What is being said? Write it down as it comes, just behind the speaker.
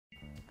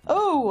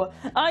Oh,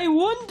 I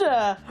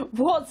wonder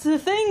what's the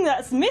thing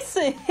that's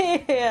missing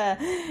here.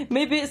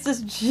 Maybe it's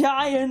this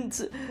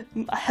giant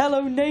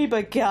hello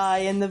neighbor guy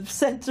in the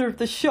center of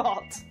the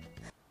shot.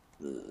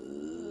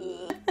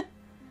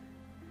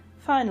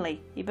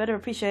 Finally, you better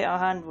appreciate our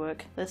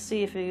handwork. Let's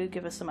see if you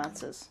give us some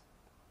answers.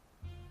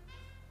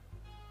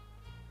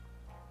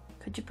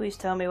 Could you please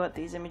tell me what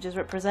these images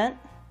represent?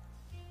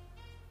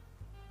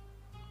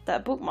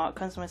 That bookmark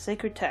comes from a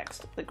sacred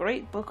text, the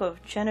Great Book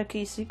of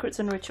Cherokee Secrets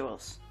and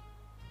Rituals.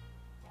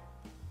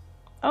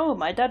 Oh,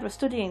 my dad was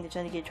studying the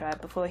Cherokee tribe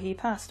before he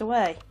passed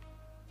away.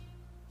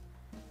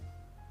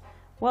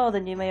 Well,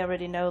 then you may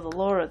already know the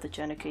lore of the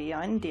Cherokee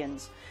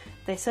Indians.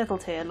 They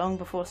settled here long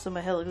before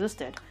Summerhill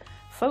existed.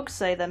 Folks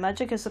say their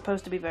magic is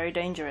supposed to be very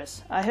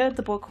dangerous. I heard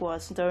the book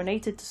was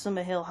donated to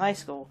Summerhill High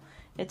School.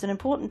 It's an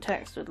important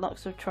text with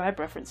lots of tribe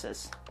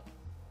references.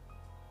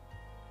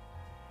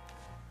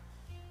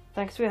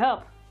 Thanks for your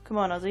help. Come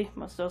on, Ozzy.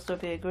 Must also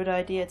be a good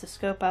idea to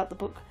scope out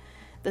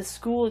the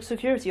school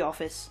security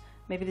office.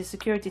 Maybe the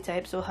security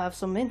tapes will have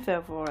some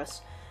info for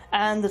us.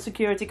 And the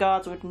security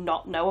guards would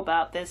not know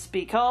about this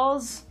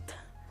because...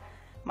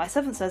 My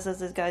 7th says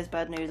this guy's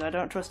bad news. I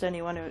don't trust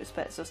anyone who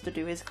expects us to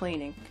do his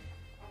cleaning.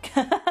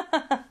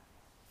 How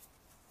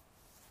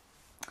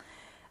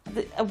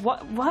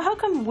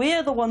come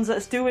we're the ones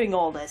that's doing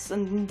all this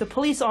and the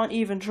police aren't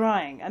even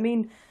trying? I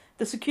mean,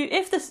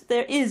 if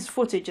there is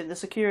footage in the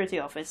security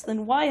office,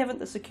 then why haven't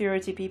the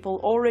security people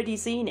already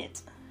seen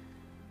it?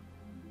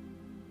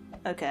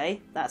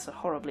 Okay, that's a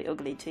horribly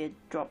ugly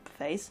teardrop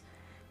face.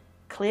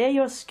 Clear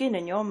your skin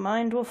and your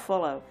mind will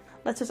follow.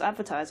 Let us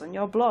advertise on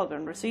your blog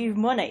and receive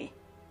money.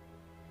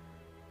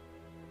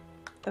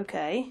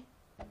 Okay.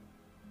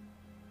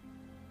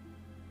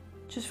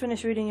 Just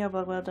finished reading your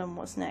blog, well done,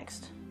 what's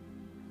next?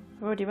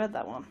 I've already read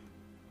that one.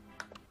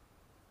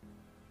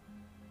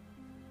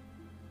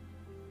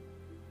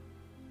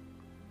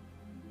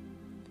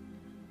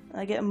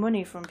 I get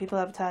money from people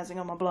advertising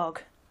on my blog.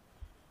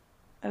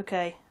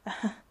 Okay.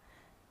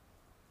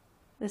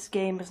 This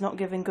game is not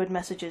giving good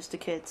messages to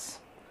kids.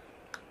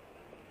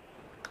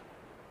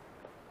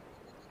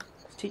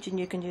 It's teaching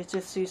you can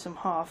just do some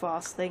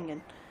half-ass thing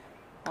and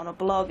on a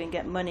blog and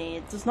get money.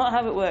 It does not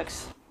how it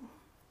works.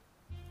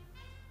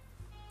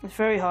 It's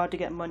very hard to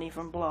get money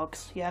from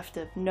blogs. You have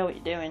to know what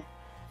you're doing.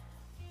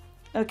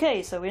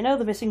 Okay, so we know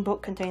the missing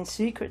book contains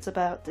secrets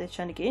about the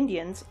Cherokee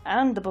Indians,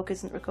 and the book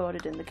isn't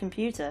recorded in the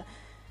computer.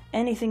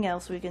 Anything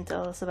else we can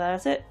tell us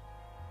about it?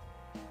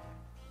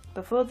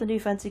 Before the new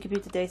fancy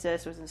computer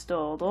database was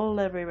installed, all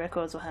library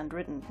records were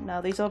handwritten.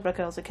 Now these old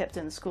records are kept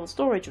in the school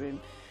storage room.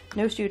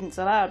 No students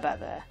allowed back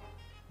there.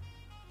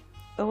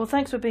 Oh, well,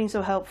 thanks for being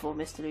so helpful,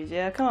 Mr.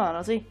 Luzier. Come on,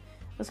 Ozzy.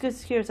 Let's go to the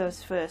security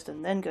office first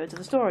and then go to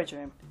the storage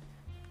room.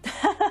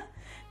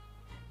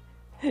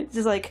 It's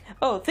just like,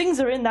 oh, things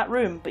are in that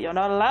room, but you're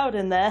not allowed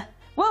in there.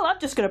 Well, I'm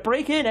just going to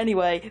break in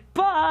anyway.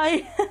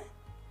 Bye!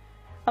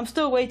 I'm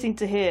still waiting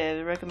to hear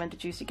the recommended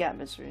Juicy Cat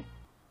mystery.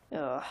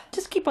 Ugh.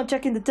 Just keep on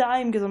checking the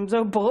time because I'm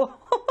so bored.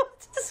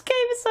 This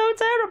game is so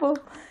terrible.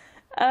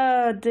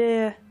 Oh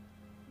dear.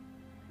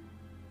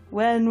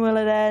 When will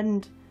it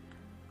end?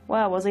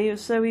 Wow, it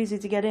was so easy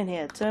to get in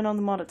here. Turn on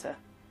the monitor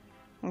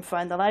and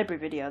find the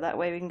library video. That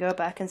way we can go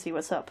back and see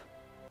what's up.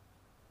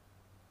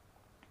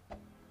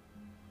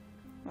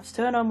 Let's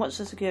turn on watch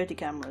the security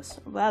cameras.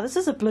 Wow, this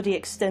is a bloody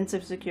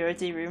extensive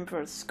security room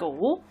for a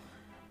school.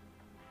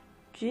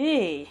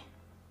 Gee.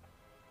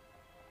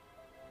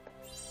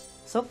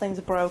 Something's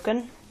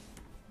broken.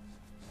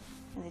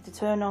 I need to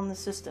turn on the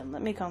system.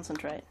 Let me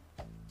concentrate.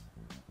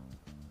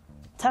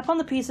 Tap on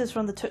the pieces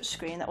from the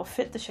touchscreen that will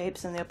fit the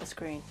shapes in the upper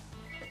screen.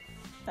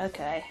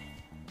 Okay.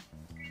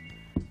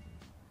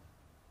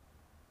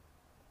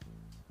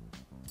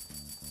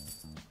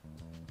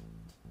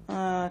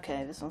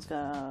 Okay, this one's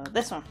got...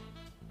 this one.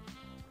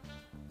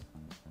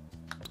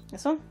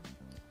 This one?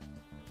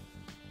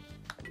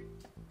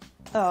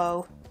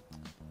 Oh.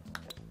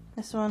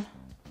 This one.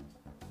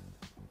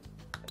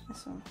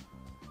 This one.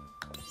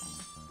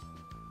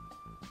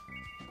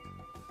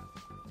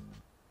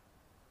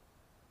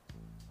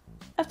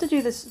 I have to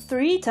do this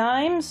 3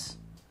 times?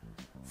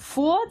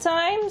 4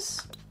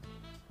 times?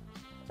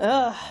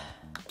 Ugh.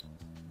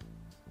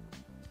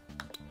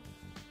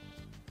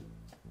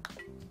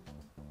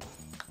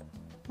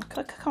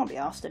 I can't be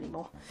asked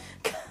anymore.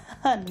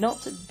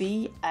 Not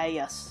be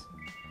asked.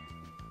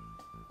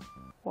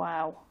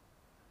 Wow.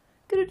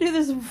 Gonna do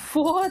this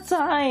 4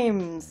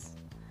 times!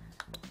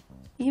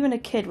 Even a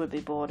kid would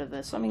be bored of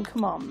this. I mean,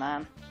 come on,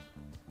 man.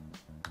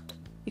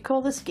 You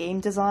call this game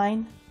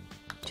design?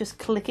 Just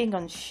clicking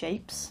on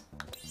shapes?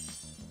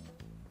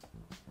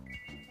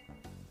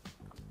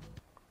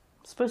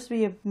 It's supposed to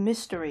be a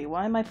mystery.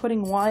 Why am I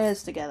putting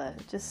wires together?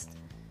 Just...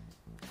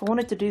 if I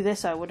wanted to do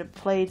this, I would have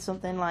played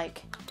something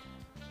like...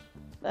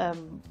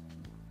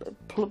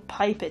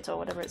 Pipe It, or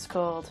whatever it's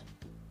called.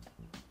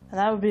 And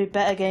that would be a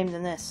better game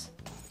than this.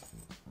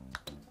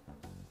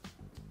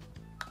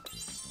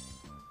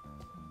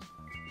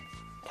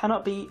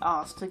 Cannot be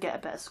asked to get a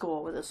better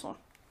score with this one.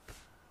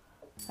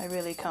 I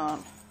really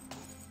can't.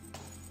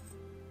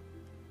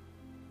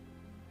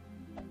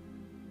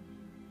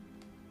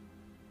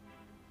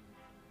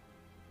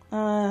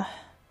 I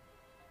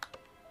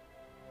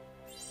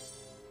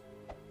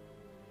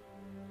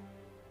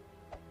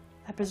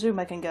presume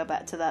I can go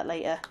back to that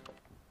later.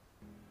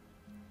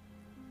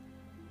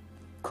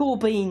 Cool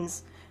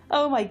beans.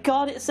 Oh my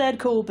god, it said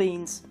cool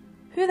beans.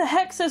 Who the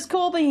heck says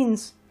cool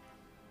beans?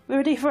 We're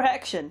ready for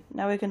action.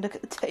 Now we can look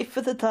at the tape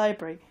for the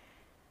library.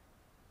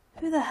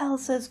 Who the hell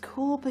says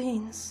cool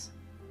beans?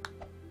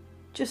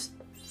 Just...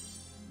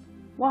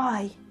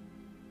 why?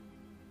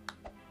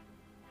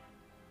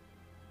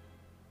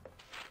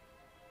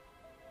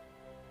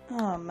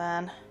 Oh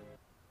man.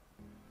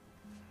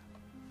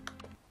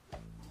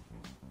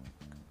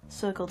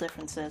 Circle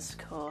differences, of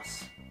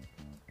course.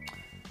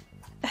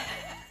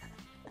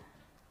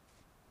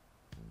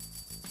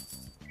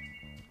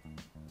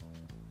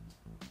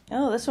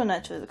 Oh, this one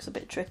actually looks a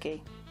bit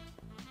tricky.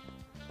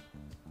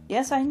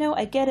 Yes, I know,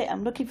 I get it.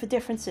 I'm looking for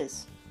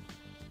differences.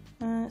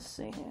 Let's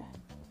see here.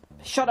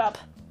 Shut up!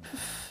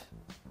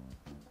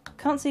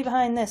 Can't see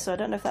behind this, so I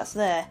don't know if that's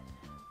there.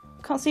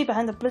 Can't see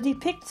behind the bloody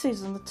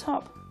pictures on the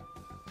top.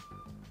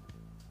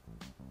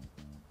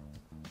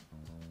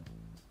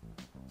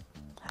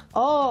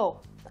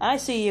 Oh, I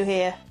see you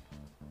here.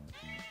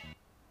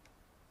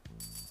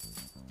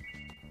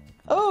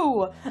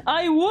 Oh,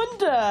 I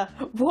wonder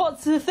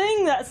what's the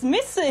thing that's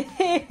missing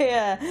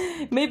here.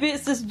 Maybe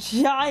it's this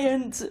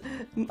giant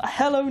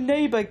hello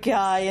neighbor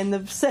guy in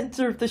the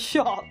center of the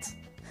shot.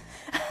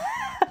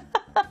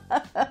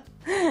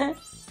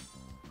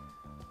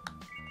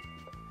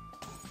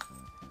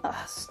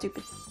 Ah,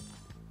 stupid.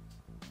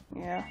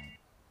 Yeah.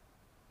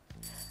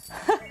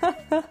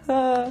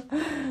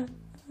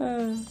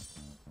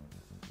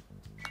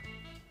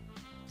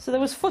 So there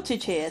was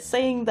footage here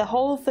saying the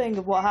whole thing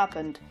of what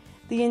happened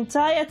the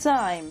entire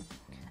time,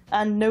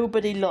 and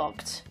nobody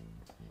looked.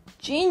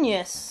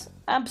 Genius.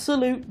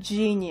 Absolute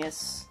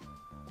genius.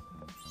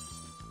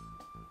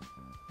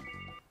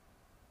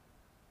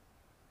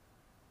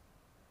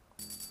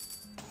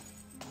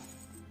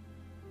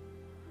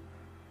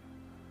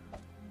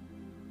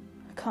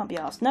 I can't be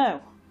asked.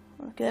 No.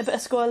 I'll get a better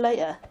score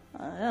later.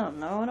 I don't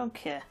know. I don't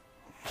care.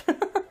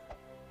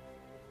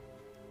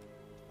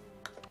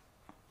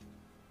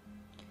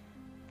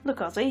 Look,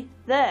 Ozzy.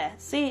 There.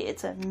 See,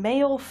 it's a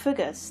male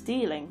figure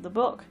stealing the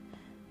book.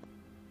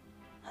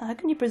 How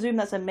can you presume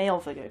that's a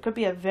male figure? It could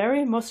be a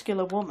very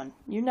muscular woman.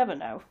 You never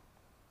know.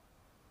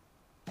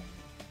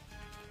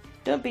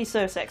 Don't be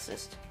so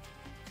sexist.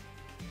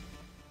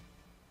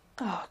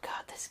 Oh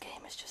god, this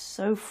game is just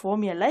so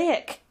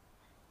formulaic.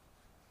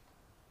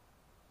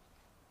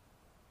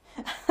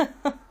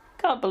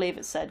 Can't believe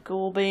it said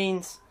cool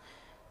beans.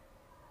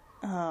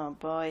 Oh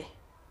boy.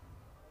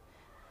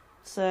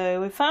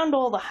 So we found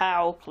all the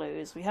how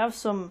clues. We have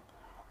some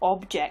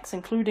objects,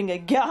 including a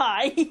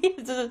guy.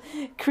 It's a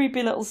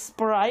creepy little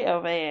sprite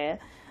over here.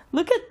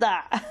 Look at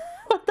that.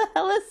 What the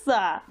hell is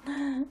that?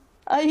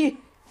 I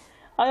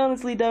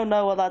honestly don't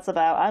know what that's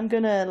about. I'm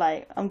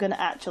gonna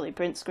actually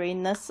print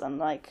screen this and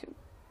like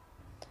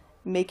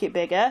make it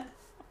bigger.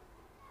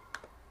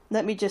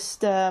 Let me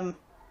just show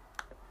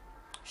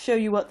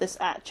you what this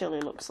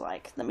actually looks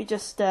like. Let me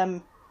just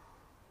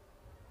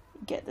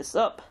get this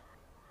up.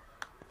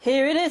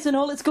 Here it is in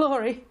all its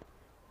glory.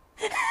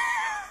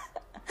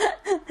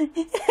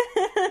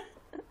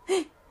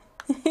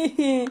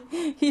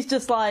 He's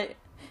just like,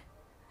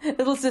 it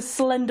looks a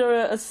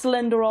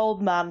slender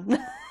old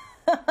man.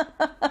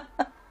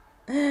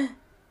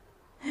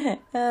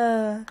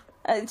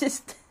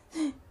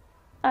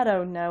 I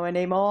don't know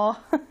anymore.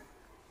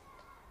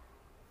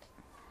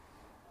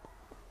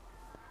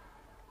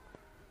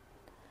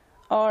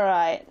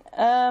 Alright,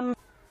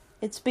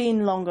 it's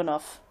been long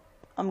enough.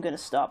 I'm gonna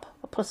stop.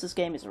 Plus this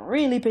game is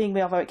really peeing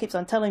me off. It keeps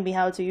on telling me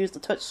how to use the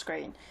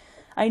touchscreen.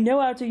 I know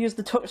how to use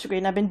the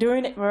touchscreen. I've been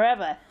doing it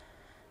forever.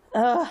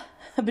 I've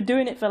been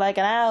doing it for like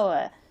an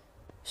hour.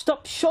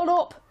 Stop! Shut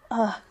up!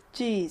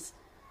 Jeez.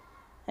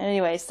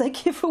 Anyways,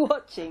 thank you for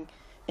watching.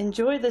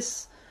 Enjoy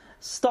this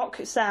stock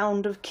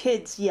sound of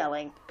kids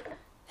yelling.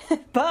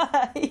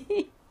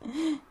 Bye!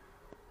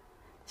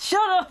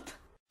 Shut up!